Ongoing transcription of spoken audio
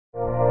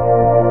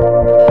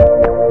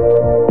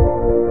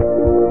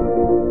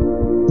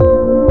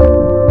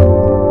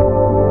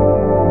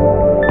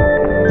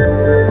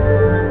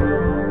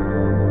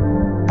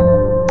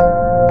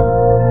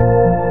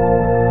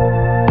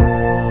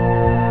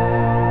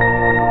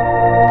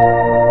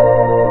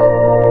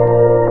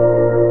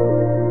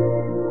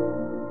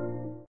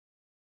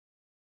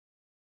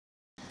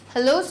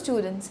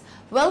students,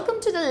 welcome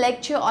to the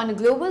lecture on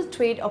global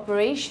trade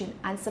operation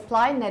and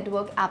supply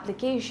network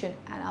application,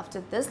 and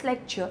after this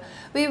lecture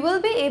we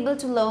will be able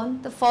to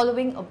learn the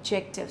following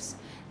objectives: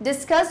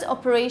 discuss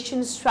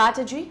operations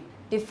strategy,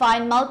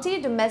 define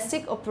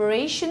multi-domestic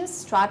operations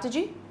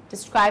strategy,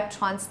 describe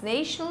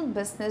transnational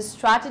business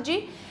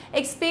strategy,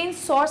 explain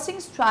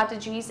sourcing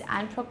strategies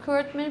and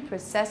procurement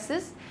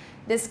processes,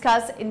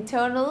 discuss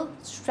internal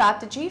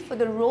strategy for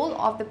the role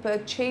of the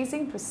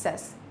purchasing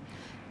process,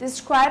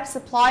 describe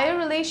supplier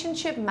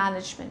relationship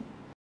management.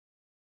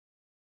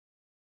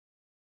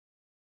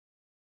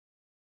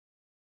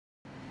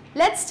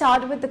 Let's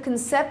start with the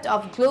concept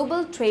of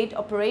global trade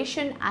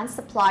operation and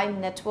supply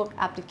network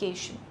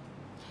application.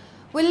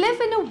 We live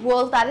in a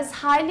world that is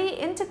highly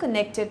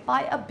interconnected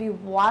by a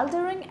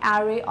bewildering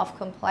array of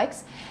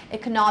complex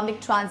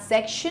economic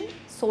transactions,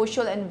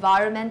 social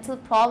environmental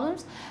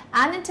problems,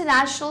 and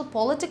international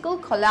political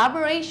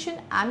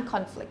collaboration and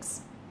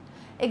conflicts.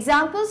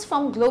 Examples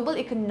from global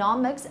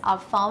economics are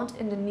found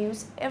in the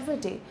news every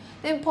day.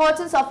 The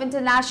importance of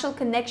international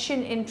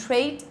connection in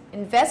trade,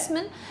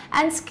 investment,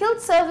 and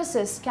skilled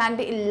services can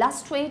be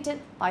illustrated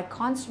by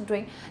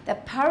considering the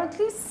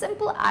apparently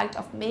simple act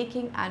of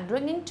making and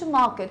bringing to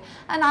market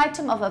an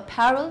item of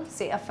apparel,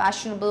 say a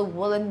fashionable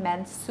woolen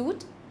men's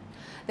suit.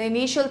 The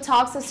initial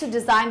task is to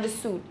design the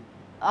suit,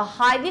 a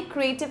highly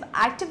creative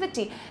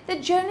activity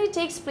that generally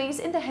takes place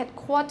in the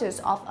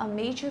headquarters of a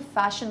major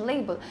fashion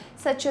label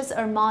such as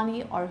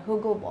Armani or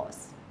Hugo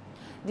Boss.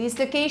 These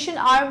locations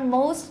are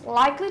most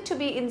likely to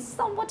be in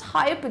somewhat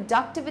higher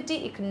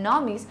productivity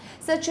economies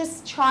such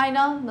as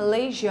China,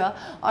 Malaysia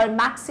or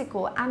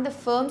Mexico, and the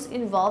firms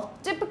involved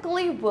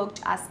typically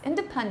worked as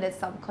independent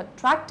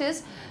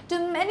subcontractors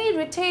to many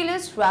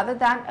retailers rather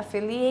than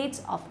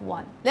affiliates of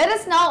one. Let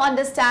us now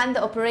understand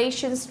the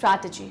operations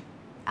strategy,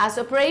 as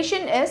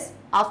operation is,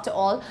 after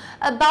all,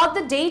 about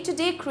the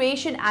day-to-day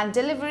creation and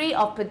delivery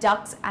of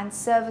products and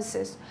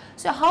services.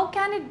 So how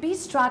can it be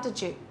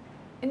strategic?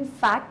 In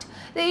fact,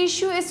 the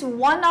issue is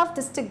one of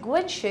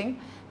distinguishing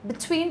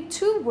between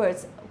two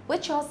words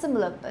which are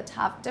similar but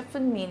have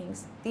different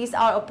meanings. These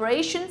are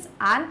operations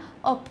and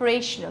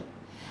operational.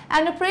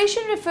 An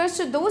operation refers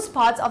to those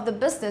parts of the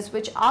business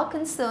which are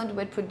concerned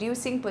with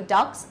producing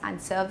products and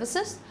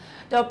services.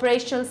 The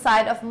operational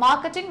side of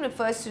marketing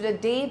refers to the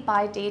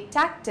day-by-day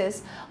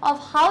tactics of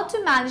how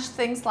to manage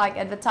things like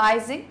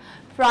advertising,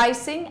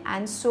 pricing,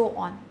 and so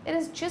on. It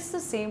is just the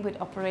same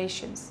with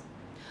operations.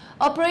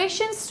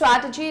 Operations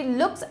strategy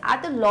looks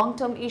at the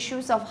long-term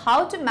issues of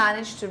how to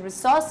manage the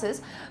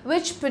resources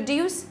which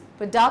produce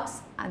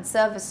products and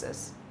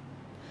services.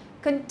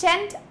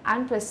 Content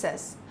and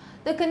process.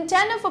 The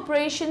content of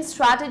operations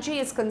strategy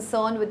is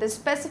concerned with the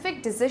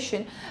specific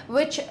decision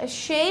which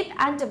shape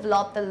and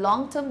develop the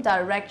long-term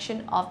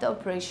direction of the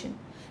operation.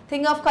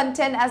 Think of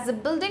content as the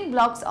building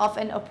blocks of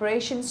an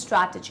operations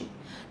strategy.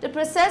 The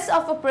process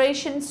of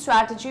operations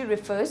strategy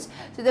refers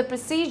to the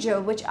procedure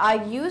which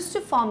are used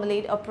to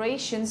formulate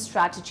operations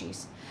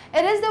strategies.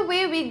 It is the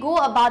way we go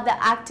about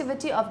the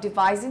activity of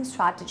devising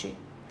strategy.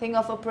 Think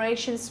of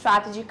operations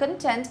strategy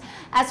content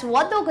as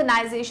what the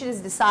organization is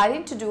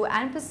deciding to do,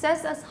 and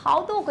process as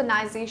how the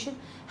organization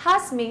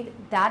has made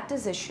that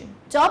decision.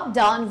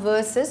 Top-down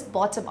versus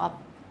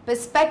bottom-up.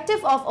 Perspective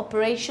of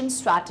operations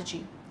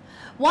strategy.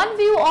 One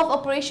view of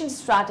operations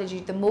strategy,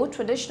 the more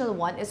traditional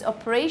one, is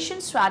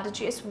operations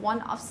strategy is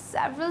one of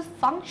several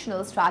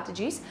functional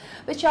strategies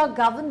which are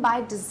governed by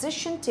a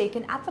decision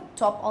taken at the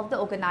top of the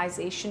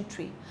organization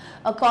tree.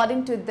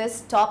 According to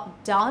this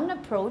top-down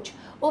approach,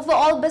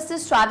 overall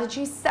business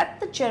strategies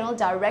set the general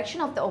direction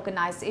of the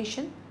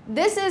organization.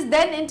 This is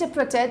then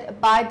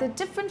interpreted by the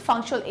different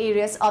functional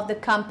areas of the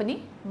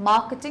company,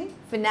 marketing,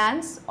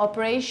 finance,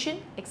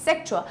 operation,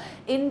 etc.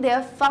 in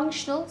their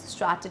functional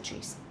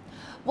strategies.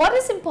 What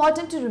is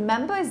important to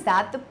remember is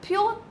that the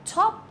pure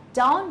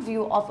top-down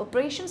view of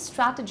operations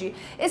strategy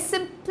is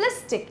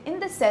simplistic in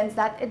the sense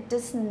that it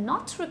does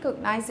not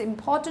recognize the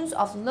importance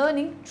of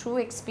learning through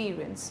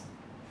experience.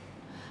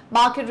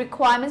 Market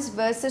requirements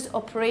versus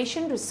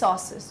operation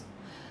resources.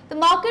 The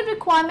market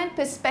requirement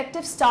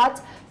perspective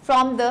starts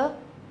from the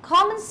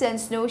common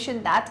sense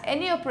notion that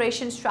any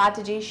operation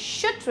strategy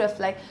should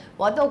reflect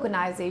what the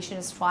organization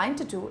is trying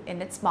to do in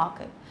its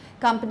market.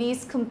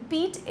 Companies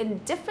compete in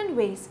different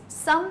ways.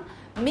 Some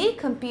may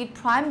compete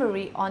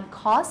primarily on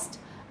cost,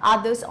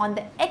 others on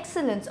the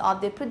excellence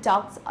of their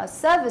products or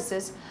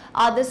services,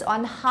 others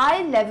on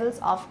high levels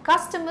of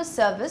customer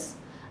service,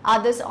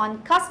 others on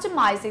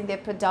customizing their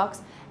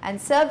products and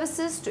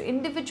services to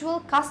individual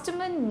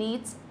customer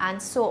needs,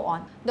 and so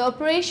on. The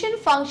operation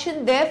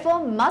function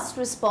therefore must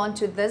respond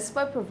to this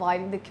by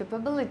providing the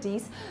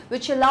capabilities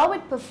which allow it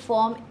to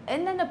perform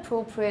in an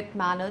appropriate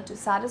manner to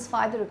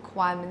satisfy the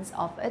requirements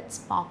of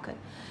its market.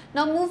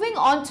 Now moving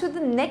on to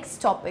the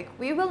next topic,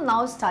 we will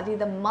now study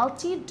the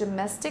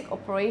multi-domestic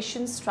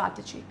operations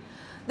strategy.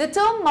 The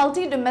term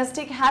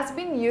multi-domestic has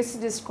been used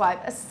to describe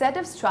a set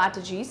of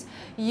strategies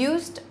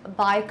used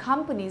by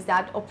companies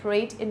that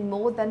operate in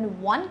more than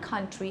one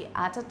country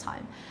at a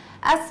time.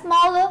 As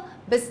smaller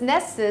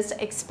businesses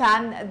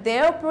expand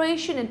their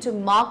operation into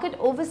market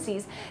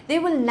overseas, they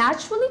will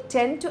naturally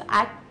tend to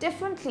act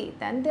differently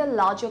than their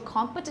larger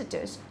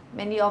competitors,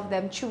 many of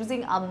them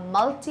choosing a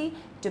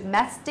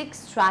multi-domestic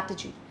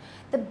strategy.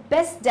 The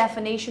best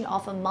definition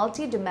of a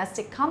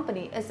multi-domestic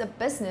company is a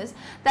business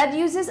that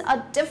uses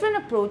a different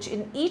approach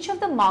in each of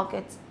the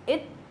markets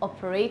it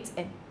operates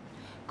in.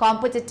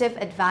 Competitive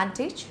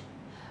advantage.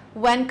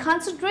 When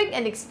considering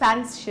an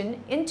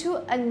expansion into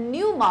a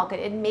new market,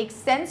 it makes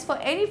sense for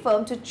any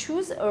firm to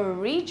choose a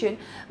region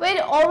where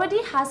it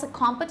already has a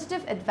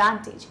competitive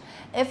advantage.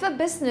 If a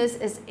business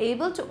is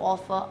able to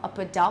offer a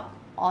product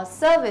or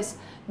service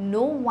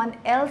no one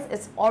else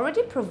is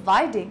already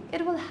providing,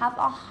 it will have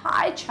a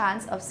high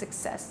chance of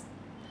success.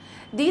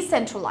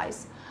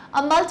 Decentralized.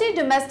 A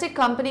multi-domestic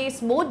company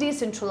is more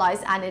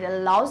decentralized and it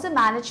allows the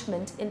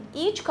management in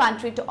each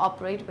country to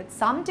operate with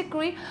some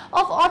degree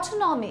of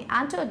autonomy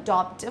and to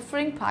adopt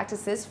differing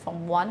practices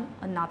from one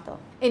another.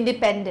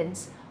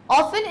 Independence.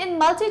 Often in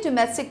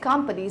multi-domestic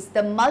companies,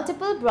 the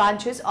multiple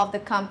branches of the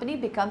company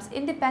becomes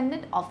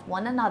independent of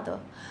one another.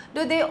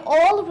 Though they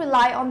all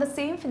rely on the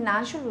same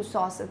financial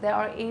resources, they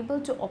are able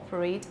to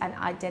operate and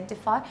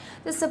identify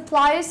the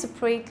suppliers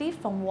separately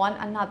from one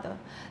another.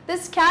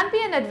 This can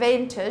be an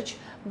advantage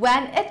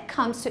when it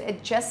comes to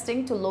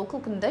adjusting to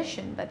local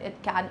conditions, but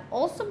it can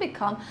also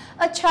become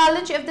a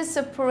challenge if the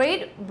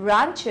separate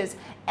branches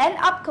end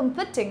up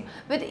competing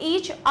with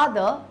each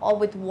other or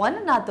with one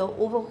another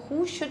over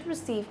who should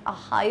receive a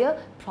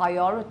higher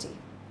priority.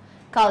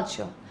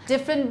 Culture.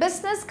 Different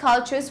business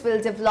cultures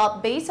will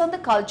develop based on the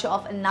culture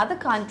of another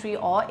country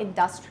or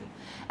industry.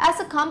 As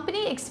a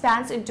company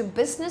expands into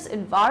business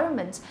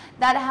environments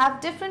that have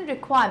different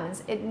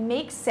requirements, it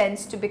makes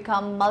sense to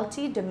become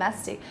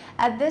multi-domestic,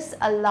 and this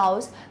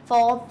allows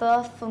for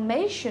the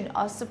formation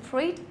of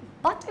separate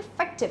but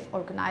effective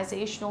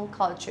organizational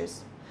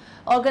cultures.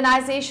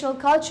 Organizational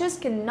cultures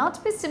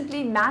cannot be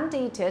simply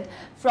mandated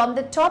from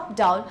the top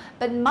down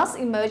but must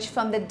emerge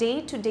from the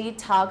day-to-day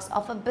tasks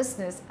of a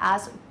business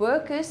as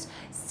workers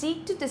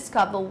seek to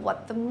discover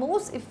what the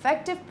most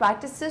effective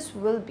practices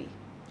will be.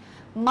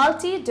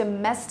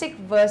 Multi-domestic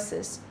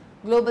versus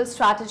global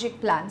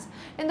strategic plans.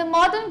 In the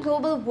modern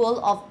global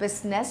world of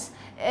business,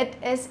 it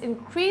is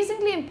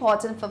increasingly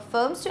important for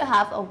firms to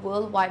have a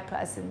worldwide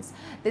presence.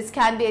 This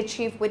can be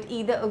achieved with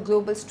either a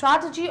global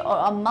strategy or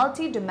a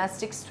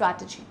multi-domestic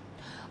strategy.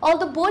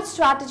 Although both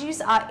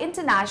strategies are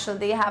international,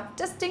 they have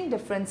distinct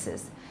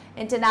differences.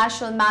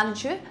 International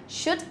managers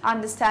should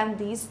understand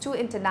these two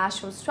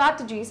international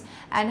strategies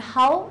and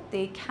how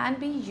they can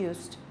be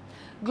used.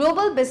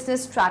 Global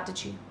business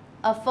strategy.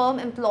 A firm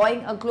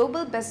employing a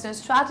global business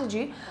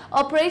strategy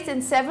operates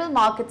in several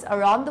markets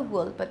around the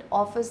world but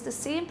offers the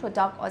same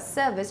product or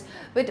service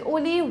with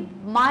only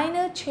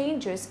minor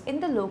changes in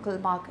the local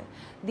market.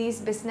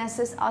 These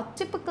businesses are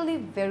typically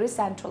very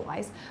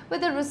centralized, with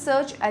the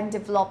research and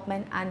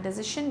development and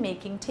decision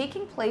making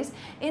taking place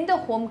in the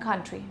home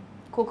country.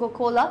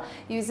 Coca-Cola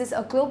uses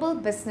a global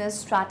business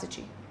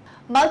strategy.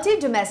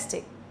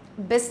 Multi-domestic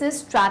business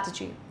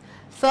strategy.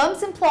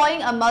 Firms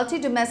employing a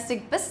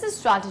multi-domestic business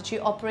strategy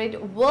operate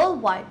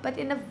worldwide but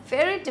in a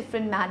very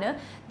different manner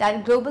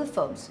than global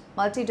firms.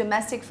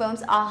 Multi-domestic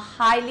firms are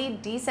highly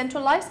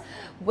decentralized,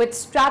 with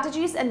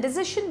strategies and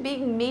decisions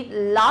being made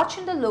large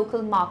in the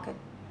local market.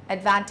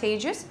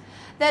 Advantages.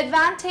 The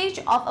advantage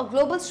of a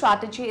global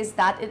strategy is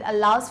that it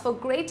allows for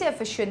greater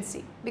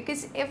efficiency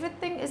because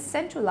everything is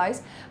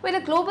centralized. With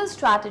a global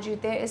strategy,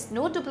 there is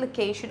no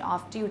duplication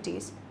of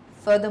duties.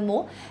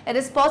 Furthermore, it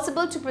is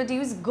possible to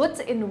produce goods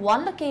in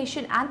one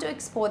location and to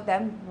export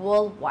them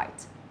worldwide.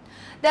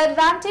 The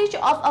advantage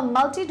of a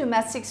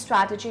multi-domestic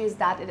strategy is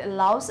that it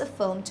allows a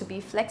firm to be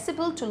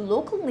flexible to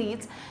local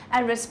needs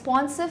and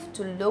responsive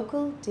to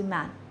local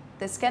demand.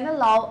 This can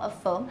allow a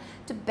firm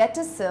to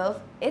better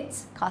serve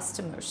its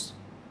customers.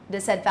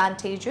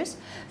 Disadvantages.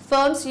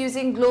 Firms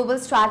using global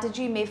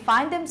strategy may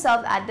find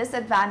themselves at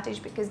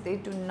disadvantage because they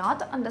do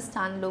not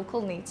understand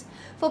local needs.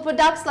 For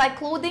products like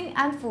clothing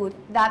and food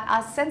that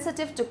are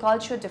sensitive to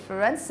cultural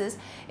differences,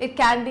 it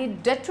can be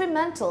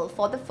detrimental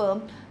for the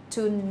firm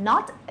to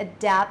not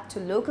adapt to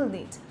local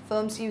needs.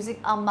 Firms using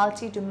a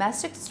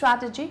multi-domestic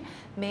strategy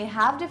may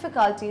have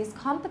difficulties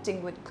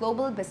competing with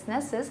global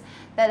businesses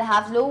that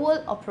have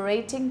lower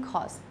operating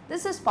costs.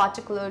 This is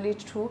particularly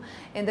true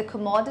in the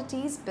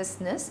commodities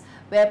business,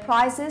 where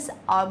prices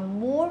are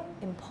more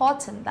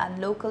important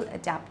than local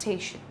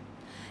adaptation.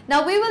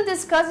 Now we will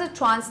discuss the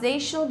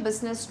transnational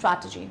business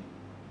strategy.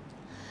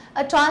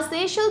 A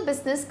transnational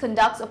business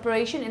conducts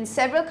operation in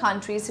several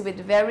countries with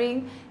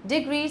varying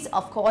degrees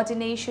of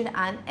coordination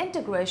and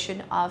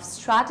integration of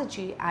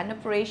strategy and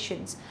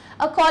operations,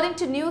 according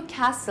to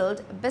Newcastle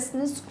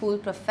Business School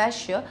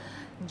professor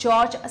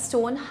George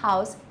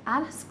Stonehouse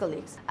and his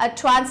colleagues. A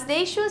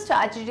transnational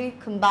strategy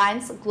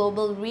combines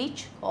global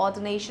reach,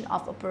 coordination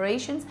of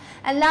operations,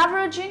 and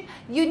leveraging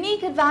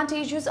unique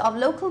advantages of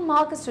local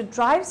markets to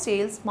drive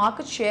sales,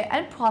 market share,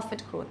 and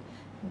profit growth.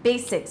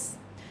 Basics.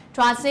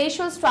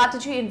 Transnational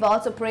strategy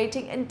involves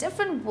operating in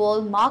different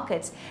world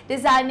markets,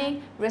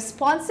 designing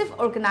responsive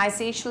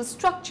organizational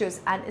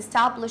structures, and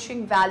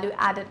establishing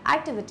value-added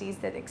activities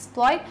that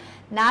exploit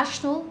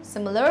national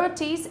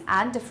similarities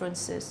and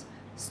differences.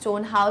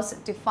 Stonehouse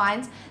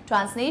defines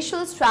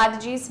transnational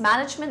strategies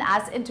management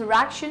as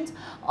interactions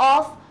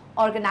of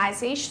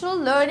organizational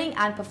learning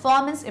and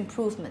performance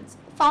improvements.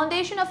 The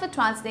foundation of a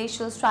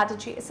transnational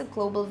strategy is a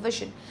global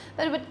vision,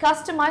 but with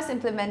customized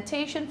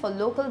implementation for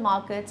local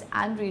markets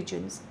and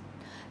regions.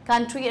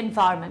 Country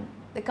environment.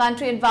 The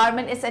country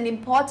environment is an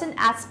important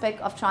aspect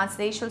of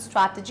transnational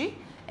strategy.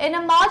 In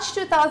a March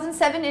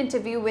 2007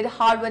 interview with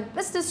Harvard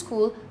Business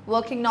School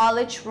working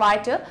knowledge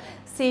writer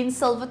St.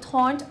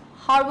 Silverthorne,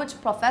 Harvard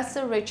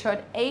professor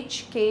Richard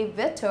H.K.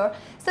 Witter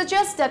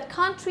suggests that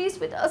countries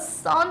with a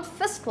sound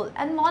fiscal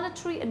and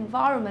monetary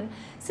environment,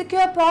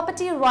 secure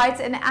property rights,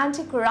 and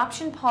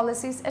anti-corruption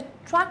policies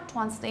attract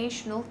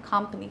transnational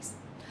companies.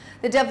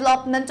 The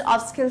development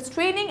of skills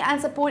training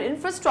and support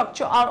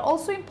infrastructure are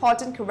also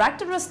important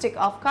characteristics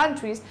of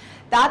countries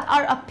that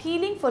are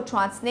appealing for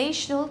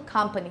transnational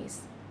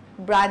companies.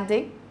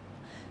 Branding.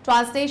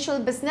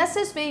 Transnational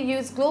businesses may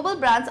use global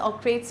brands or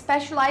create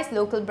specialized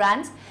local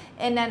brands.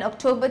 In an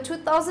October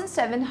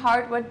 2007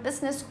 Harvard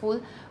Business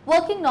School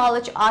Working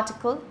Knowledge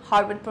article,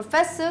 Harvard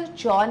professor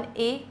John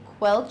A.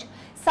 Quelch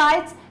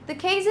cites the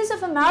cases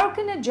of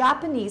American and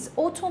Japanese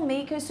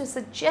automakers to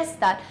suggest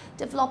that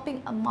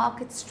developing a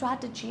market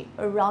strategy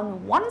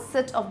around one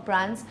set of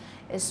brands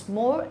is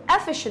more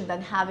efficient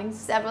than having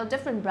several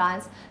different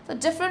brands for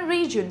different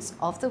regions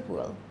of the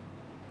world.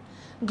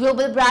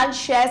 Global brands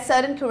share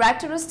certain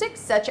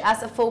characteristics such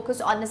as a focus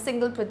on a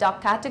single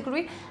product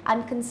category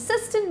and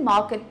consistent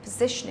market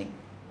positioning.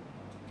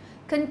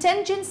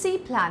 Contingency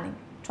planning.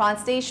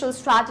 Transnational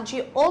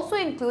strategy also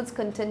includes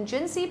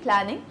contingency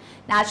planning.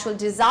 Natural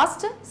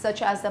disaster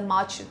such as the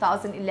March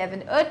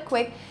 2011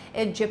 earthquake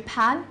in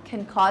Japan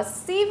can cause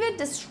severe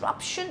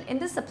disruption in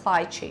the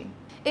supply chain.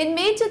 In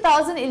May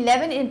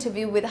 2011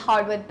 interview with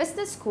Harvard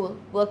Business School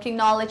working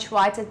knowledge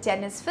writer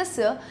Dennis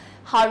Fisher,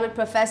 Harvard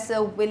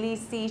professor Willie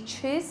C.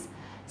 Chase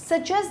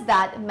suggests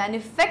that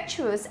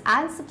manufacturers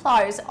and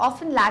suppliers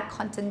often lack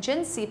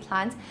contingency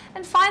plans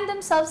and find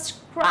themselves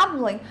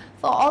scrambling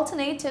for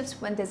alternatives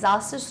when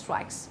disaster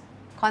strikes.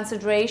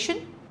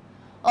 Consideration.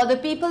 Although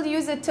people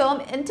use the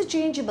term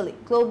interchangeably,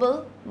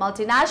 global,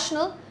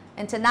 multinational,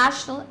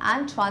 international,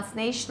 and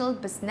transnational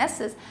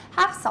businesses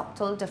have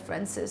subtle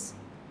differences.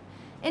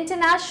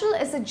 International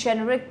is a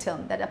generic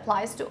term that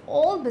applies to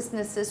all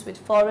businesses with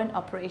foreign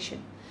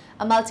operation.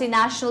 A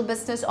multinational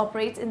business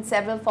operates in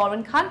several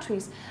foreign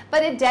countries,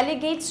 but it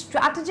delegates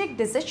strategic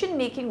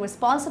decision-making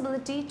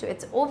responsibility to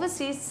its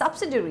overseas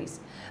subsidiaries,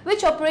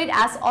 which operate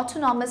as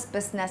autonomous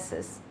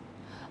businesses.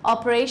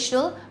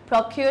 Operational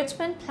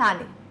procurement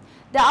planning.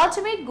 The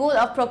ultimate goal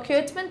of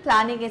procurement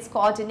planning is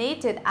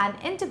coordinated and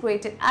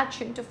integrated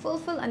action to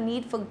fulfill a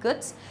need for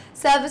goods,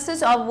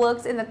 services, or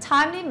works in a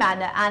timely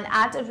manner and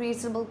at a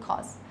reasonable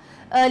cost.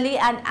 Early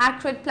and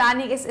accurate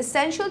planning is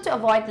essential to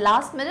avoid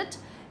last-minute,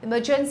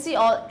 emergency,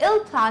 or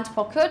ill-planned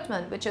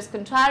procurement, which is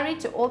contrary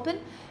to open,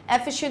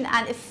 efficient,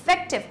 and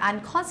effective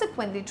and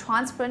consequently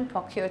transparent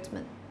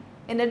procurement.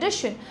 In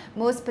addition,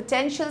 most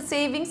potential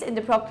savings in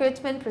the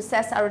procurement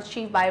process are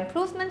achieved by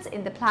improvements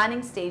in the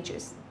planning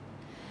stages.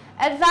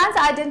 Advanced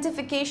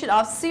identification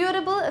of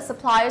suitable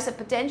suppliers of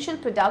potential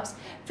products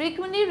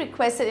frequently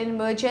requested in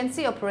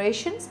emergency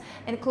operations,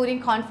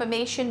 including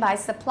confirmation by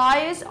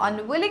suppliers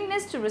on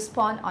willingness to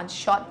respond on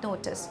short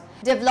notice.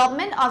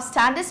 Development of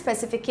standard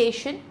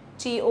specification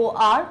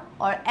TOR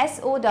or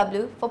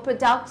SOW for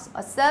products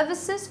or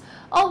services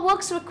or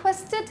works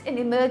requested in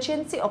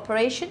emergency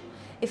operation,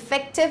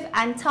 effective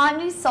and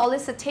timely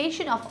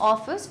solicitation of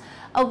offers,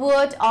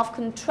 award of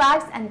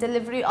contracts and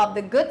delivery of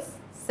the goods,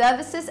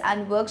 services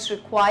and works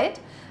required,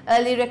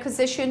 early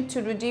requisition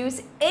to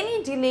reduce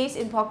any delays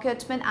in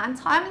procurement and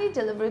timely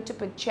delivery to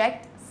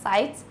project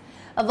sites,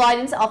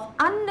 avoidance of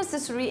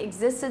unnecessary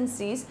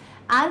exigencies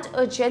and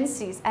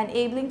urgencies,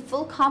 enabling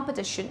full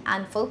competition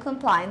and full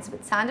compliance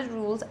with standard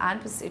rules and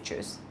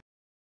procedures.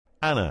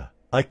 Anna,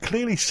 I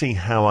clearly see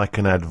how I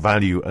can add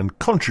value and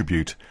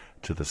contribute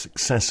to the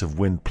success of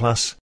WIN+,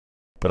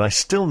 but I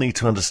still need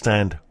to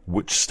understand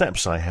which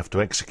steps I have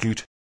to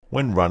execute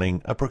when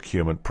running a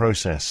procurement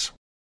process.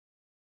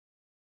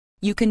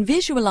 You can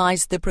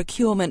visualize the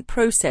procurement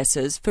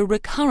processes for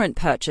recurrent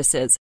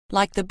purchases,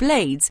 like the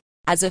blades,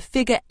 as a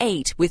figure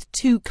 8 with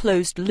two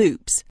closed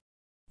loops.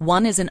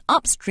 One is an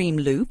upstream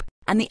loop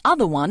and the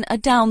other one a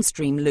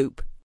downstream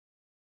loop.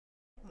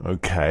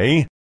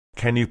 Okay.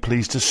 Can you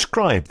please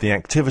describe the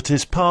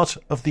activities part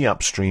of the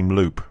upstream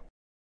loop?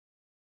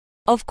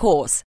 Of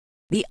course.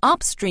 The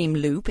upstream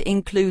loop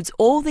includes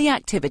all the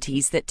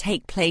activities that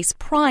take place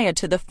prior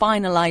to the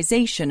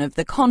finalization of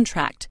the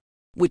contract,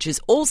 which is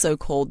also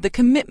called the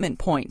commitment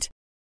point.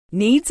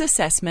 Needs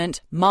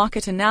assessment,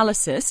 market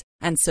analysis,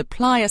 and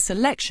supplier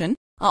selection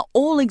are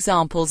all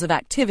examples of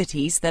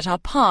activities that are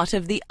part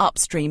of the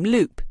upstream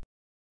loop.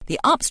 The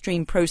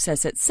upstream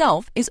process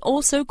itself is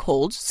also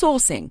called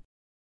sourcing.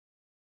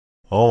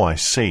 Oh, I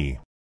see.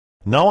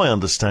 Now I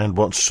understand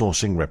what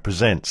sourcing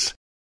represents.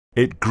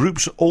 It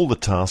groups all the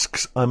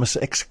tasks I must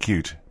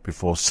execute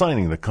before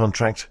signing the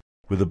contract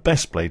with the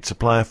best blade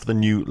supplier for the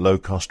new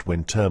low-cost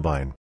wind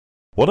turbine.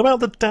 What about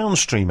the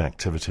downstream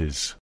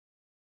activities?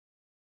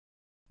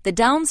 The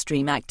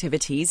downstream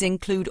activities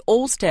include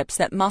all steps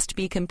that must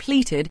be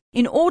completed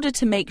in order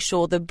to make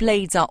sure the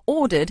blades are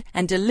ordered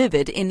and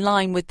delivered in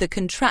line with the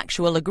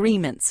contractual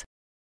agreements.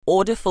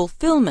 Order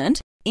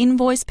fulfillment,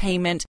 invoice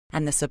payment,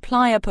 and the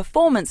supplier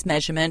performance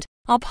measurement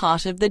are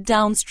part of the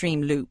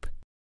downstream loop.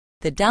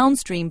 The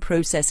downstream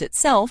process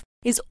itself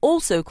is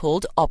also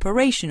called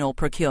operational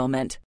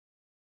procurement.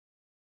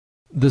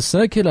 The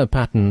circular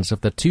patterns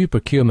of the two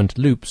procurement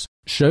loops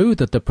show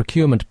that the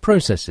procurement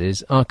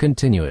processes are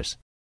continuous.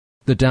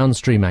 The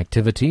downstream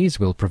activities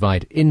will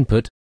provide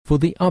input for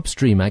the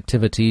upstream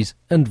activities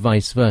and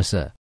vice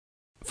versa.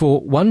 For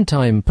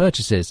one-time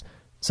purchases,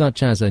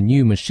 such as a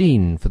new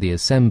machine for the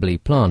assembly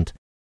plant,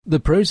 the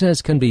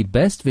process can be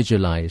best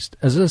visualized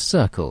as a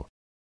circle.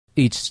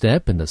 Each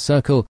step in the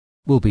circle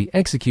will be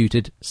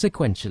executed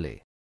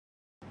sequentially.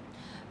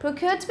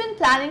 Procurement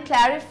planning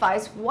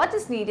clarifies what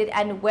is needed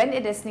and when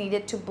it is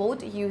needed to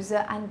both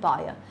user and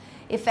buyer.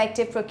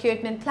 Effective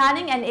procurement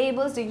planning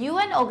enables the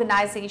UN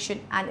organization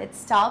and its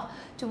staff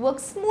to work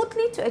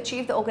smoothly to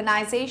achieve the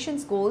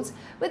organization's goals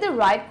with the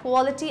right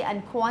quality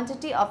and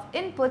quantity of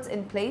inputs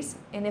in place.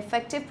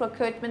 Ineffective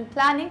procurement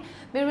planning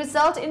may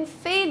result in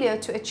failure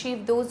to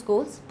achieve those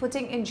goals,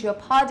 putting in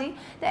jeopardy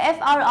the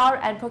FRR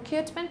and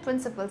procurement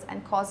principles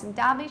and causing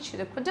damage to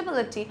the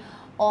credibility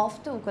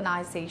of the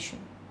organization.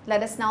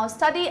 Let us now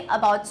study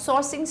about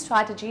sourcing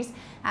strategies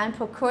and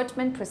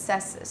procurement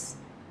processes.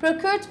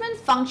 Procurement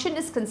function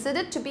is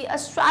considered to be a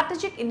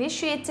strategic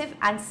initiative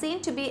and seen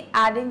to be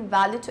adding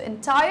value to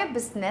entire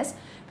business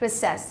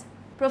process.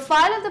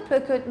 Profile of the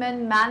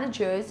procurement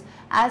managers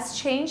as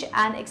change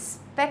and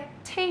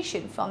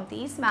expectation from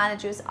these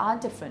managers are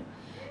different.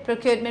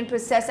 Procurement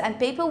process and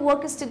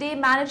paperwork is today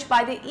managed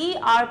by the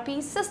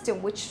ERP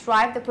system which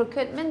drive the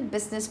procurement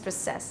business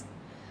process.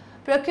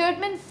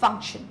 Procurement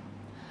function.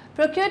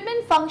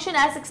 Procurement function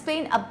as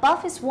explained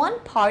above is one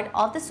part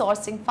of the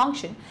sourcing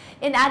function.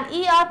 In an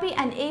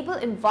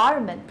ERP-enabled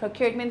environment,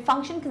 procurement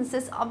function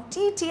consists of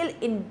detailed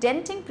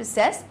indenting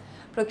process,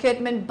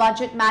 procurement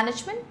budget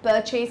management,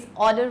 purchase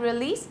order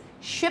release,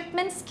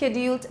 shipment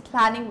scheduled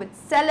planning with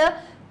seller,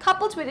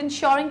 coupled with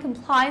ensuring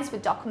compliance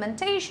with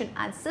documentation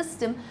and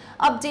system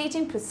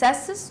updating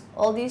processes.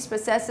 All these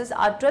processes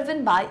are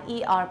driven by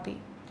ERP.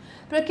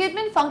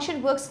 Procurement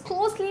function works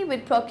closely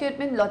with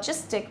procurement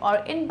logistic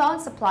or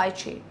inbound supply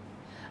chain.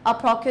 A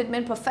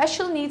procurement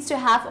professional needs to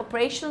have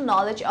operational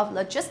knowledge of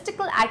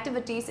logistical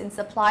activities in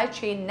supply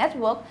chain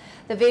network,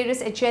 the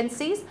various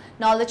agencies,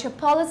 knowledge of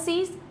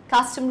policies,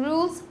 custom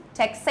rules,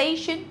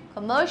 taxation,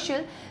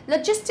 commercial,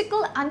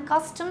 logistical and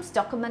customs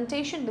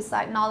documentation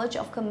beside knowledge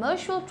of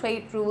commercial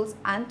trade rules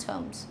and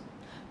terms.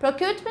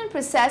 Procurement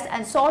process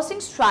and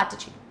sourcing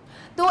strategy.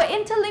 Though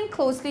interlinked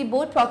closely,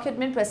 both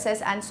procurement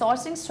process and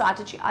sourcing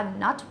strategy are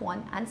not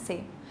one and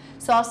same.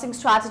 Sourcing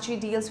strategy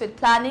deals with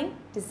planning,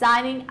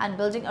 designing and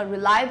building a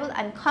reliable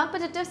and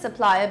competitive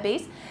supplier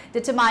base,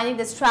 determining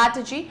the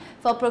strategy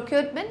for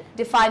procurement,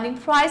 defining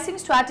pricing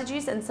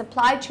strategies and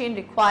supply chain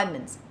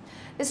requirements.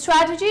 The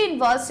strategy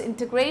involves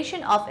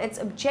integration of its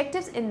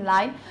objectives in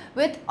line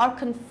with or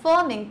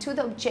conforming to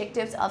the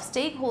objectives of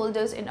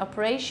stakeholders in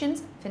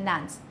operations,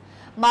 finance,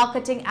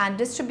 marketing and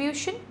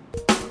distribution.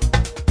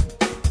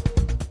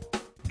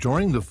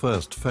 During the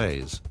first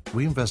phase,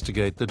 we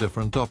investigate the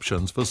different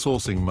options for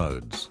sourcing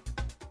modes.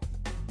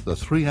 The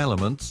three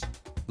elements,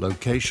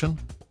 location,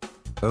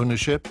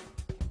 ownership,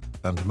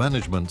 and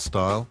management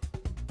style,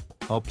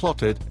 are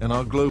plotted in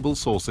our global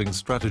sourcing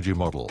strategy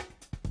model.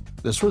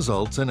 This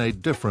results in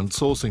 8 different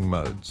sourcing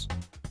modes.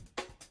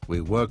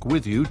 We work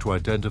with you to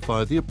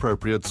identify the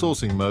appropriate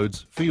sourcing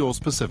modes for your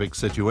specific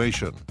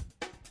situation.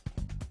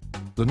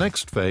 The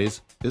next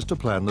phase is to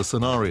plan the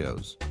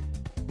scenarios.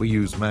 We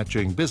use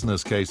matching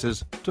business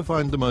cases to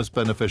find the most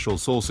beneficial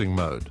sourcing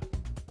mode.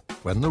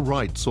 When the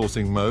right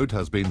sourcing mode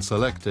has been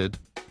selected,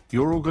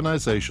 your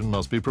organization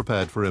must be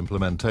prepared for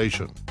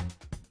implementation.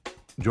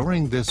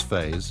 During this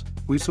phase,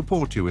 we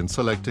support you in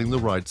selecting the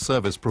right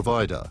service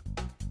provider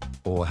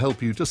or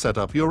help you to set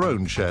up your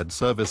own shared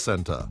service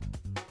center.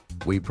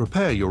 We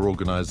prepare your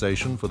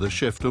organization for the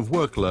shift of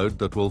workload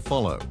that will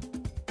follow.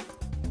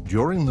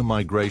 During the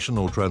migration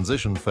or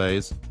transition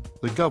phase,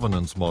 the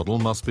governance model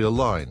must be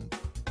aligned.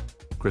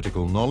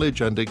 Critical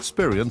knowledge and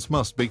experience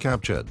must be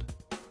captured.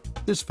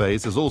 This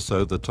phase is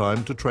also the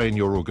time to train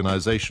your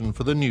organization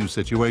for the new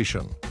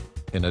situation.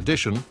 In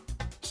addition,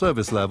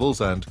 service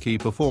levels and key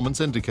performance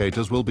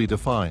indicators will be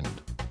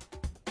defined.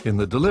 In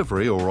the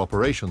delivery or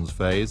operations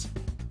phase,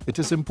 it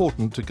is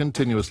important to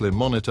continuously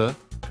monitor,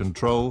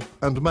 control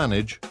and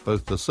manage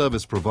both the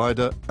service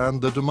provider and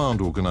the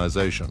demand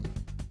organization.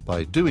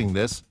 By doing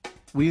this,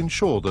 we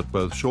ensure that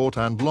both short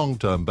and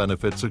long-term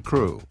benefits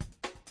accrue.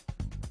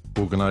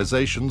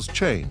 Organizations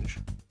change.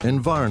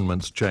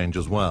 Environments change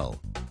as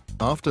well.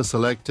 After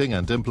selecting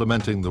and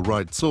implementing the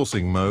right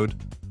sourcing mode,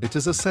 it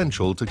is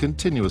essential to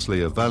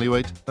continuously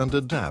evaluate and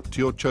adapt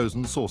your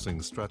chosen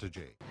sourcing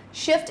strategy.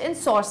 Shift in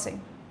sourcing.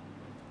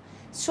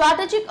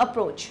 Strategic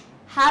approach.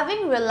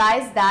 Having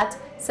realized that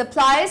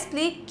suppliers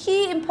play a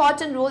key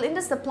important role in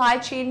the supply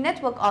chain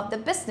network of the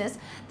business,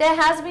 there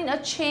has been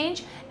a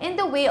change in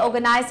the way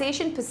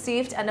organizations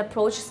perceived and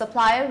approached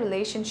supplier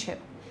relationship.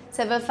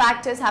 Several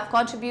factors have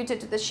contributed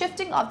to the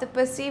shifting of the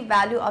perceived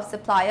value of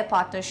supplier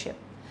partnership.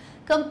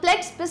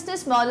 Complex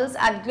business models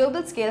at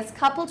global scales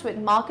coupled with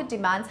market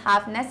demands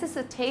have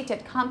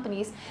necessitated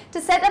companies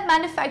to set up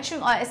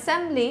manufacturing or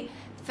assembly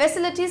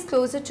facilities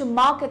closer to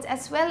markets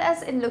as well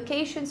as in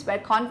locations where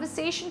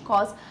conversion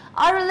costs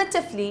are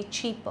relatively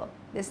cheaper.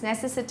 This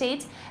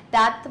necessitates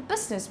that the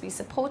business be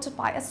supported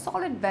by a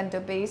solid vendor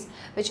base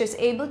which is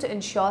able to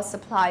ensure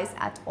supplies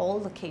at all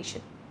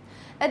locations.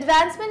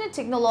 Advancement in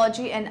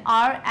technology and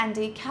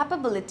R&D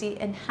capability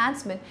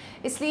enhancement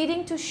is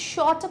leading to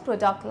shorter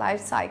product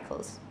life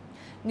cycles.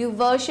 New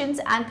versions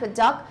and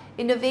product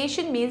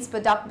innovation means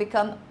product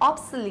become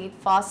obsolete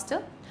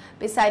faster.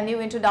 Besides, new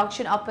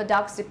introduction of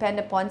products depend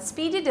upon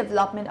speedy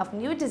development of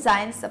new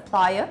design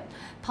supplier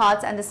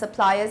parts and the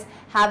suppliers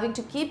having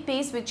to keep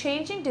pace with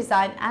changing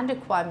design and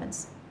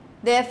requirements.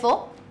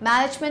 Therefore,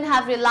 management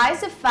have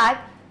realized the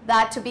fact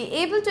that to be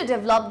able to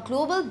develop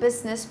global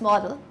business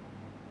model,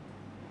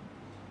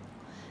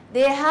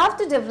 they have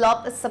to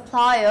develop a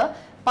supplier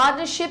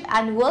partnership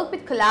and work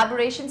with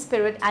collaboration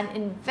spirit and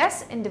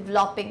invest in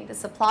developing the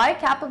supplier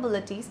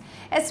capabilities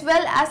as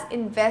well as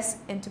invest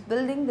into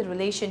building the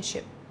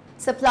relationship.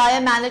 Supplier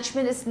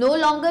management is no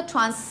longer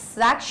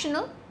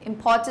transactional.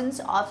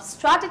 Importance of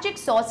strategic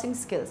sourcing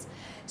skills.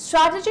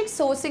 Strategic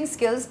sourcing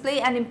skills play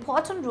an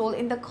important role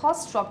in the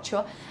cost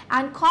structure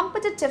and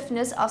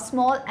competitiveness of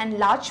small and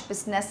large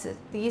businesses.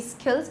 These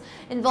skills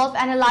involve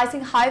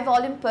analyzing high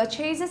volume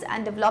purchases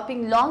and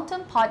developing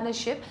long-term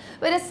partnership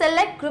with a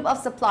select group of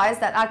suppliers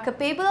that are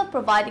capable of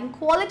providing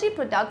quality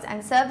products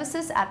and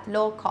services at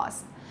low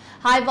cost.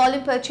 High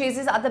volume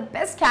purchases are the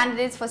best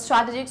candidates for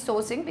strategic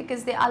sourcing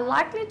because they are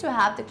likely to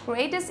have the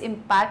greatest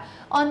impact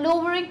on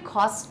lowering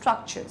cost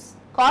structures.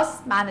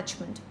 Cost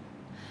management.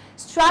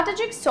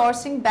 Strategic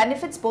sourcing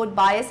benefits both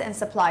buyers and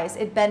suppliers.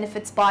 It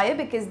benefits buyers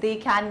because they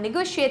can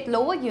negotiate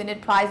lower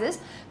unit prices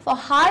for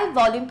high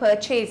volume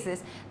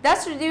purchases,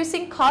 thus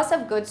reducing cost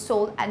of goods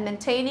sold and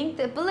maintaining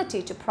the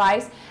ability to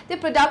price their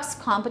products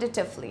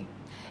competitively.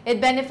 It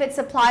benefits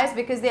suppliers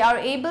because they are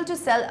able to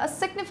sell a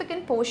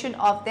significant portion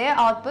of their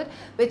output,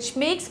 which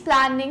makes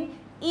planning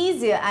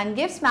easier and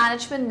gives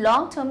management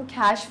long-term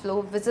cash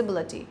flow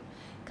visibility.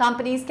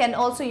 Companies can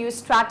also use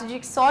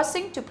strategic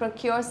sourcing to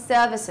procure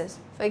services.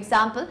 For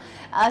example,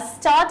 a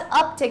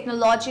start-up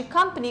technology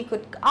company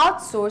could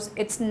outsource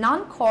its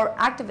non-core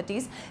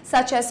activities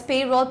such as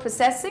payroll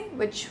processing,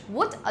 which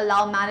would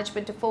allow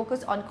management to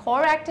focus on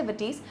core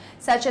activities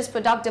such as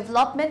product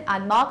development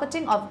and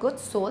marketing of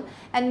goods sold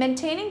and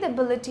maintaining the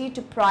ability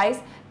to price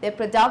their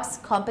products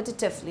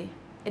competitively.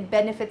 It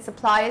benefits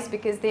suppliers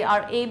because they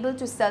are able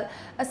to sell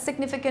a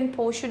significant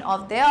portion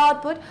of their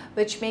output,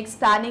 which makes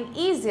planning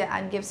easier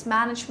and gives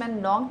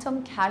management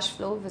long-term cash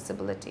flow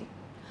visibility.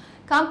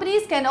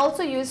 Companies can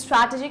also use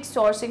strategic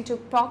sourcing to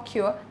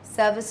procure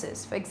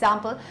services. For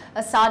example,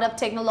 a startup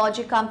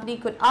technology company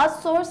could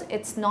outsource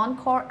its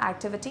non-core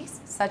activities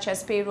such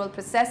as payroll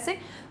processing,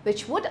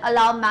 which would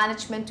allow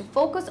management to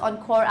focus on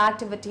core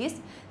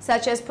activities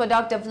such as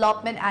product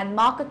development and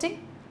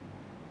marketing.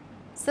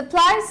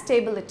 Supply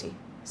stability.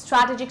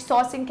 Strategic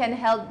sourcing can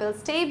help build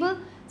stable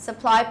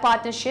supply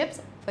partnerships.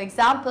 For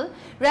example,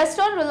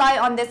 restaurants rely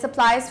on their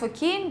suppliers for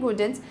key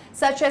ingredients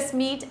such as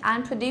meat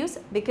and produce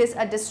because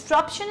a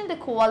disruption in the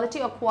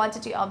quality or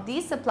quantity of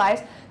these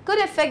supplies could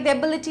affect their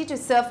ability to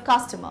serve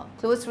customer.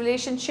 Close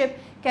relationship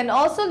can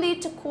also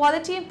lead to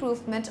quality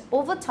improvement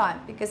over time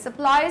because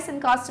suppliers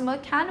and customer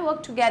can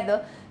work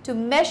together to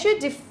measure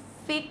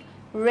defect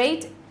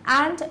rate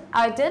and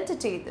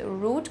identify the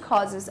root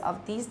causes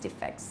of these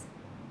defects.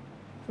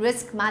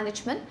 Risk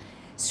management.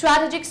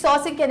 Strategic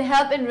sourcing can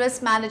help in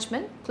risk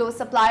management. Close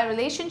supplier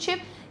relationship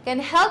can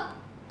help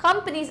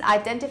companies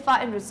identify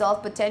and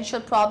resolve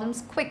potential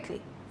problems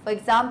quickly. For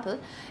example,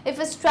 if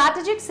a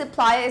strategic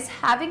supplier is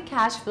having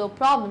cash flow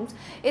problems,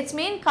 its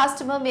main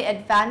customer may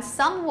advance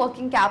some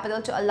working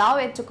capital to allow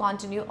it to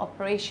continue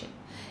operation.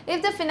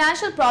 If the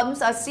financial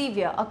problems are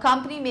severe, a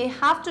company may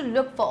have to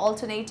look for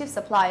alternative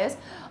suppliers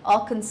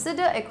or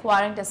consider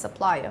acquiring the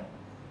supplier.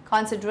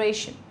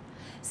 Consideration.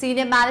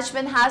 Senior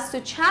management has to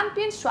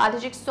champion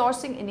strategic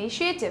sourcing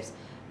initiatives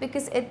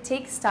because it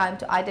takes time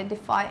to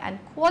identify and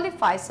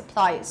qualify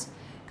suppliers.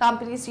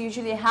 Companies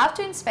usually have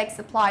to inspect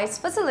suppliers'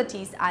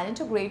 facilities and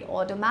integrate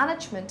order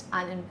management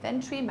and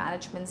inventory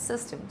management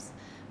systems.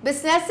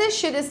 Businesses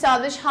should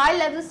establish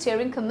high-level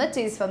steering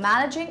committees for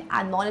managing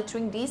and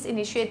monitoring these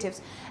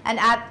initiatives, and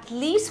at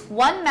least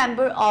one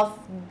member of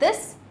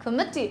this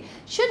committee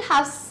should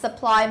have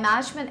supply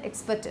management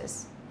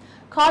expertise.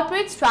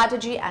 Corporate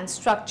strategy and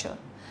structure.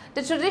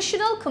 The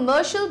traditional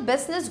commercial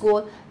business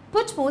goal,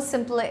 put more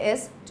simply,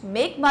 is to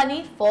make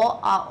money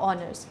for our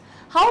owners.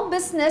 How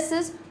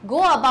businesses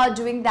go about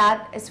doing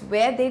that is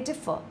where they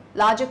differ.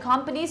 Larger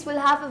companies will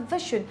have a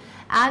vision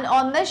and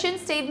or mission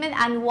statement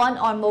and one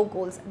or more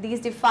goals. These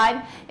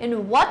define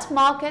in what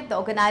market the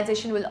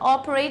organization will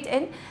operate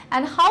in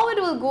and how it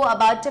will go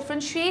about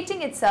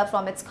differentiating itself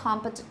from its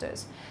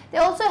competitors. They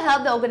also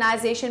help the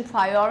organization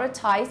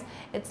prioritize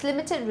its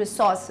limited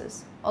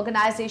resources.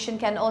 Organization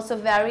can also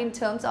vary in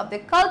terms of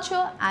their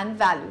culture and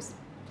values.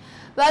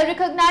 While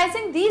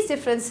recognizing these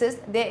differences,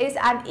 there is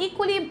an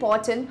equally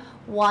important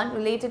one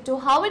related to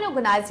how an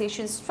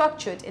organization is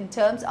structured in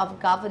terms of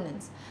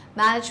governance,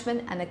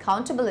 management and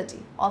accountability.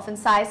 Often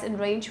size and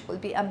range will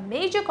be a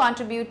major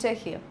contributor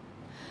here.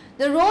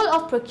 The role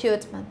of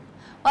procurement.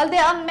 While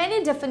there are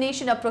many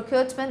definitions of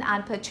procurement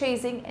and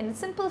purchasing, in a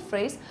simple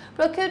phrase,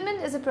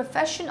 procurement is a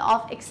profession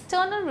of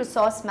external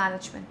resource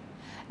management.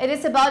 It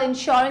is about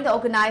ensuring the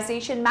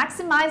organization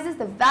maximizes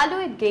the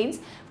value it gains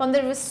from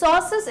the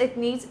resources it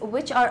needs,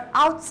 which are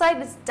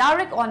outside its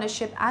direct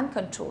ownership and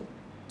control.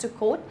 To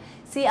quote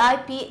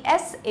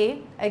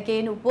CIPSA,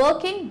 again,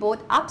 working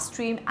both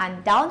upstream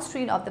and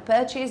downstream of the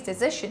purchase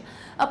decision,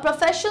 a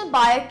professional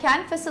buyer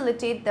can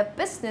facilitate the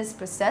business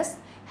process,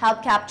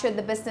 help capture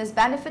the business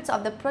benefits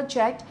of the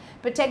project,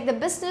 protect the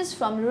business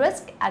from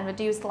risk and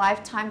reduce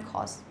lifetime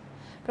costs.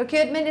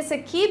 Procurement is a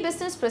key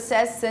business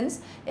process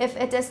since if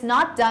it is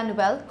not done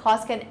well,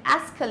 costs can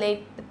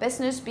escalate, the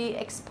business be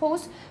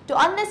exposed to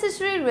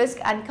unnecessary risk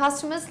and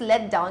customers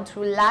let down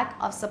through lack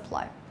of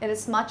supply. It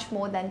is much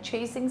more than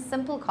chasing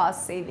simple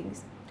cost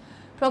savings.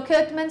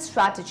 Procurement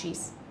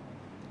strategies.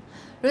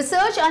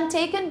 Research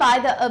undertaken by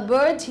the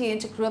Aberdeen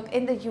Group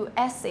in the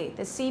USA,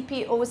 the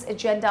CPO's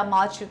Agenda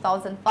March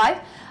 2005,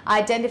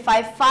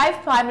 identified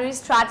 5 primary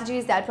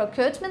strategies that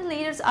procurement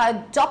leaders are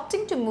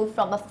adopting to move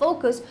from a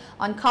focus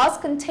on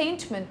cost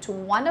containment to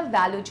one of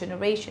value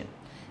generation.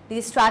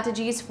 These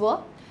strategies were: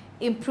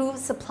 improve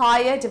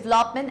supplier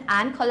development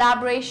and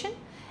collaboration,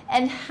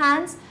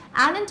 enhance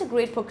and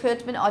integrate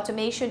procurement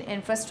automation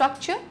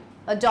infrastructure,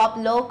 adopt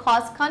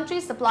low-cost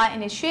country supply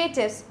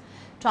initiatives,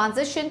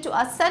 transition to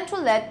a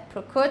central-led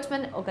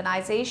procurement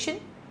organization,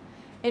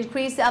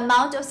 increase the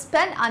amount of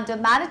spend under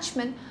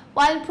management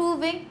while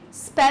improving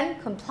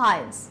spend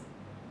compliance.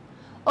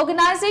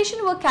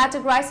 Organizations were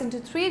categorized into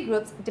 3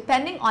 groups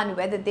depending on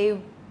whether they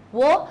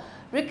were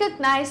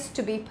recognized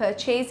to be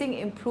purchasing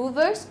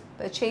improvers,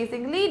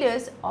 purchasing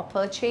leaders, or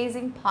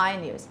purchasing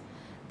pioneers.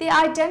 They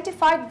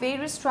identified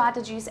various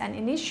strategies and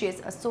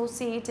initiatives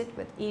associated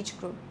with each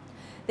group.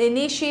 The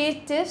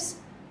initiatives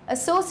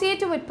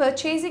associated with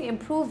purchasing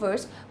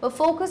improvers were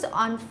focused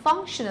on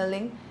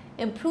functional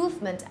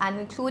improvement and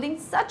including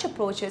such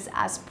approaches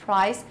as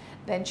price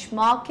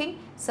benchmarking,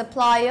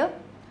 supplier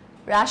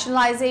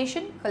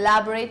rationalization,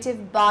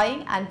 collaborative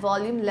buying and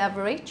volume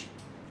leverage.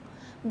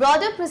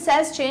 Broader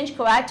process change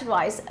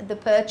characterized the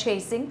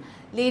purchasing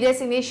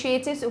leaders'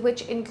 initiatives,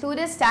 which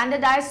included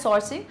standardized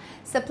sourcing,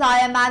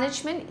 supplier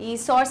management,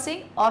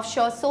 e-sourcing,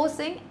 offshore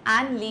sourcing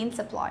and lean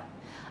supply.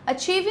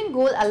 Achieving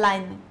goal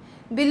alignment.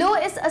 Below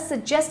is a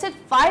suggested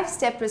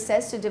 5-step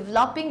process to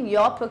developing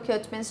your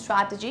procurement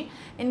strategy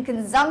in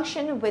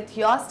conjunction with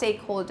your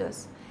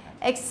stakeholders.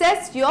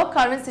 Assess your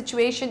current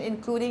situation,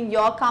 including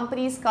your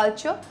company's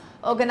culture,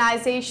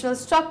 organizational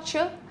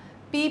structure,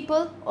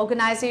 people,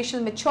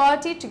 organizational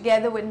maturity,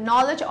 together with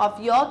knowledge of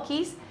your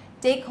key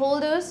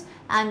stakeholders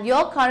and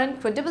your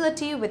current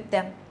credibility with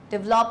them.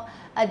 Develop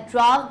a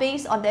draft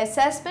based on the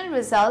assessment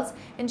results,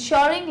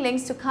 ensuring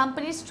links to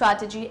company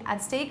strategy and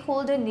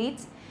stakeholder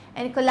needs.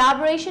 In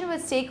collaboration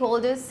with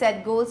stakeholders,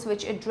 set goals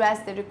which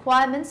address their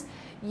requirements,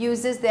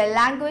 uses their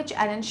language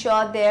and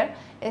ensure there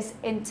is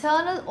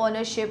internal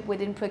ownership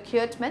within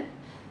procurement.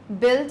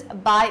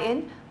 Build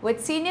buy-in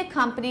with senior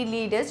company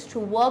leaders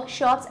through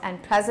workshops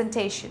and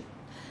presentation.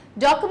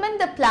 Document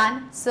the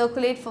plan,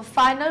 circulate for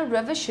final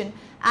revision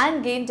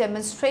and gain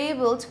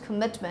demonstrable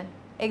commitment.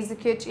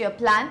 Execute your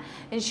plan,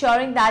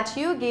 ensuring that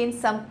you gain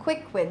some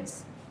quick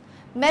wins.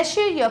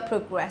 Measure your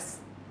progress.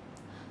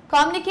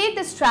 Communicate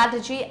the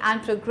strategy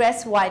and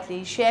progress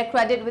widely. Share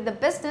credit with the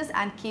business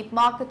and keep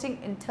marketing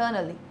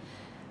internally.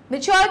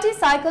 Maturity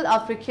cycle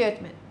of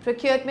procurement.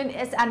 Procurement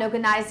is an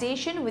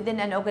organization within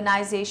an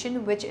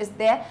organization which is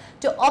there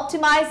to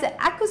optimize the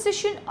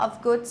acquisition of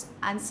goods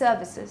and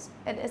services.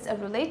 It is a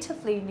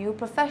relatively new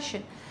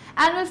profession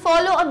and will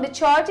follow a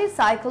maturity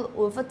cycle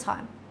over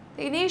time.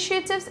 The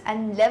initiatives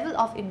and level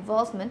of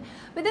involvement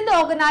within the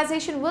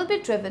organization will be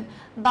driven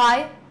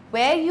by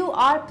where you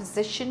are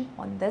positioned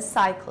on this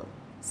cycle.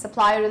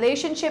 Supplier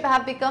relationships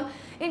have become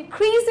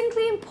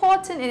increasingly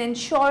important in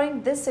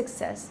ensuring this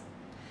success.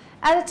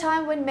 At a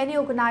time when many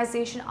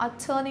organizations are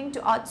turning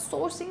to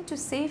outsourcing to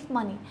save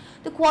money,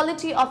 the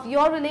quality of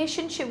your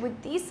relationship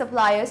with these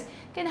suppliers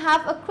can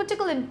have a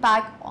critical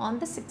impact on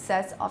the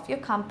success of your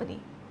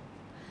company.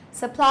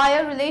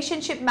 Supplier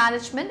Relationship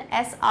Management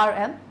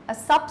 (SRM), a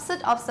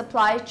subset of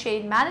supply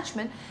chain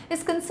management,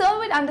 is concerned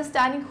with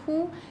understanding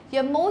who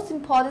your most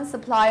important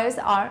suppliers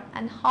are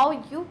and how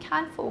you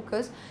can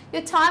focus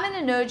your time and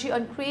energy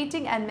on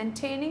creating and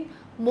maintaining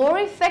more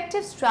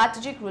effective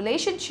strategic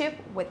relationship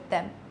with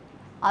them.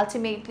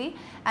 Ultimately,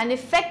 an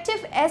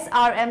effective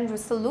SRM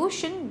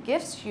solution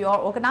gives your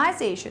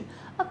organization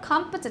a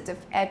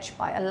competitive edge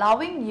by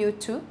allowing you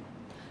to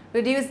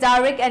reduce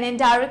direct and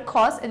indirect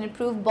costs and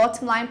improve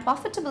bottom line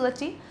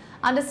profitability,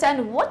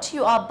 understand what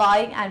you are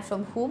buying and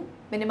from whom,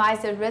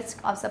 minimize the risk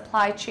of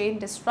supply chain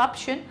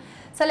disruption,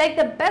 select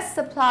the best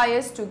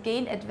suppliers to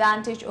gain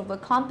advantage over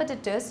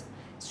competitors,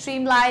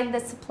 streamline the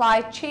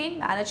supply chain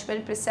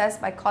management process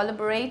by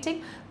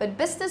collaborating with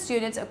business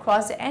units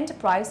across the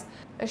enterprise,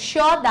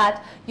 assure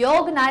that your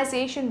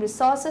organization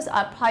resources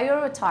are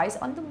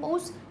prioritized on the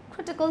most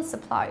critical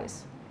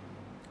suppliers.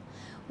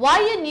 Why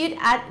you need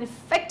an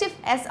effective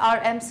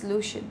SRM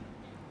solution?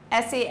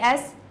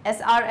 SAS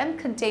SRM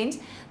contains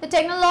the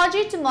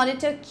technology to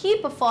monitor key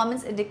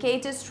performance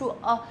indicators through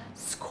a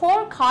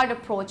scorecard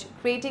approach,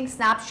 creating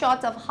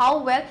snapshots of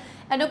how well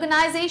an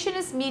organization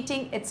is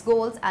meeting its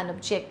goals and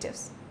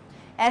objectives.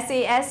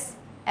 SAS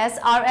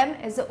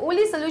SRM is the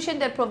only solution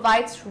that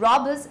provides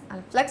robust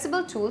and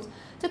flexible tools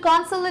to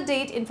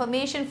consolidate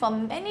information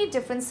from many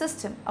different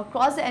systems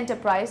across the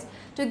enterprise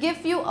to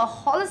give you a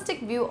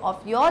holistic view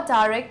of your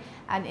direct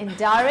and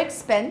indirect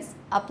spends,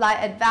 apply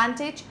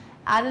advantage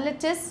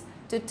analytics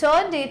to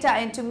turn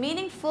data into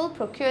meaningful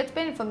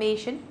procurement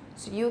information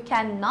so you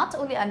can not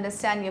only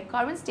understand your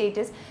current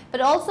status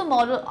but also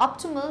model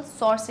optimal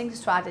sourcing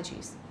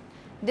strategies.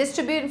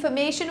 Distribute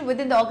information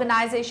within the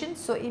organization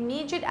so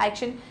immediate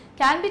action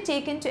can be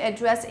taken to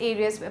address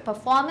areas where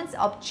performance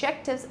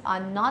objectives are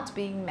not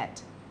being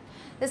met.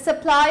 The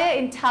supplier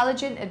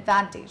intelligence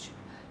advantage.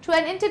 Through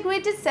an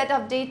integrated set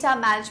of data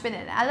management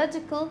and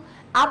analytical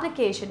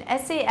application,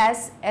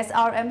 SAS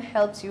SRM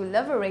helps you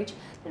leverage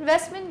the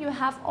investment you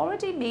have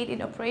already made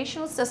in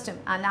operational system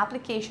and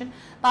application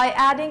by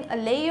adding a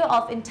layer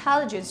of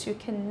intelligence you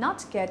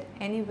cannot get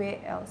anywhere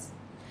else.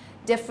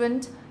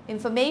 Different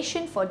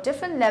information for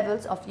different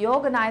levels of your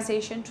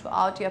organization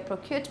throughout your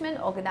procurement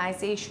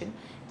organization.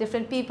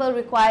 Different people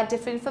require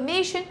different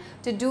information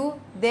to do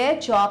their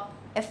job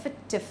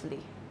effectively.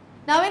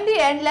 Now in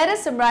the end, let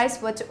us summarize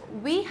what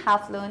we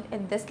have learned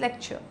in this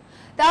lecture.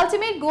 The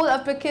ultimate goal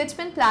of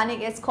procurement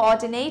planning is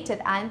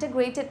coordinated and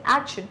integrated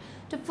action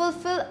to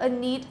fulfill a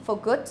need for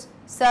goods,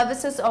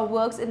 services or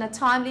works in a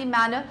timely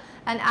manner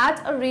and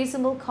at a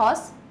reasonable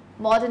cost.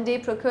 Modern day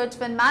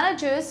procurement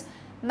managers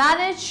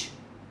manage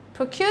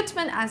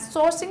procurement and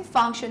sourcing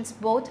functions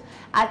both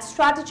at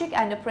strategic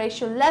and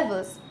operational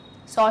levels.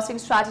 Sourcing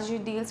strategy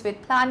deals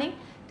with planning,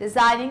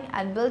 designing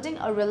and building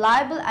a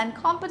reliable and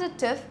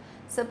competitive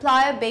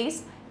supplier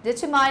base,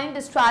 determining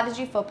the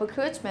strategy for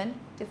procurement,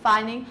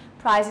 defining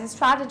pricing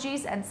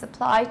strategies and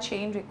supply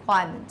chain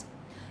requirements.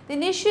 The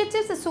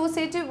initiatives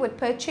associated with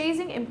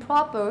purchasing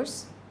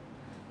improvers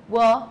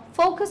were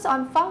focused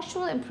on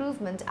functional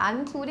improvement and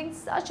including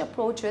such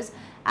approaches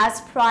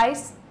as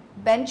price,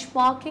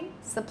 benchmarking,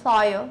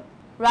 supplier,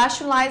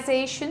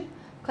 rationalization,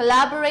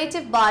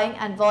 collaborative buying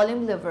and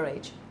volume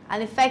leverage.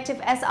 An effective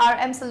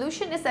SRM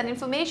solution is an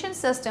information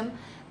system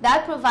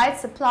that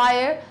provides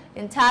supplier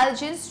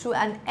intelligence through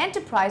an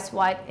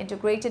enterprise-wide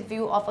integrated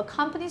view of a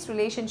company's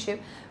relationship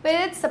with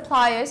its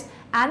suppliers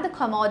and the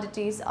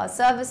commodities or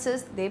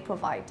services they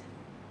provide.